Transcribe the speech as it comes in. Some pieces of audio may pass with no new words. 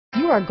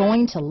are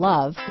going to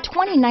love the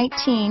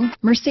 2019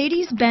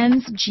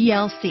 Mercedes-Benz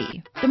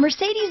GLC. The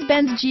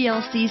Mercedes-Benz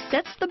GLC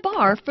sets the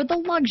bar for the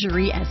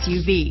luxury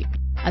SUV.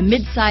 A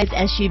mid-size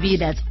SUV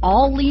that's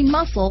all lean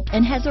muscle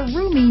and has a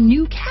roomy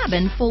new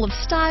cabin full of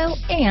style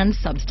and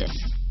substance.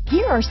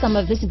 Here are some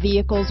of this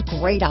vehicle's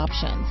great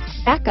options: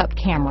 backup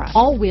camera,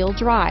 all-wheel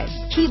drive,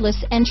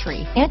 keyless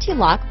entry,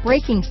 anti-lock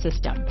braking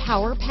system,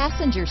 power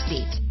passenger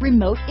seat,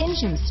 remote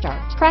engine start,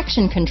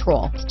 traction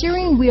control,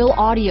 steering wheel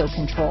audio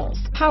controls,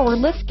 power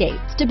liftgate,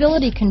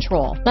 stability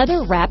control,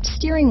 leather-wrapped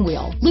steering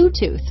wheel,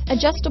 Bluetooth,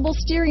 adjustable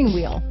steering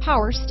wheel,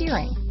 power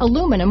steering,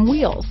 aluminum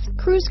wheels,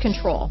 cruise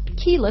control,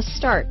 keyless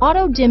start,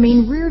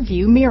 auto-dimming rear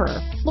view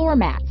mirror, floor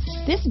mats.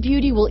 This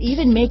beauty will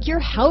even make your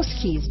house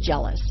keys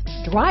jealous.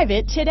 Drive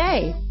it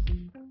today.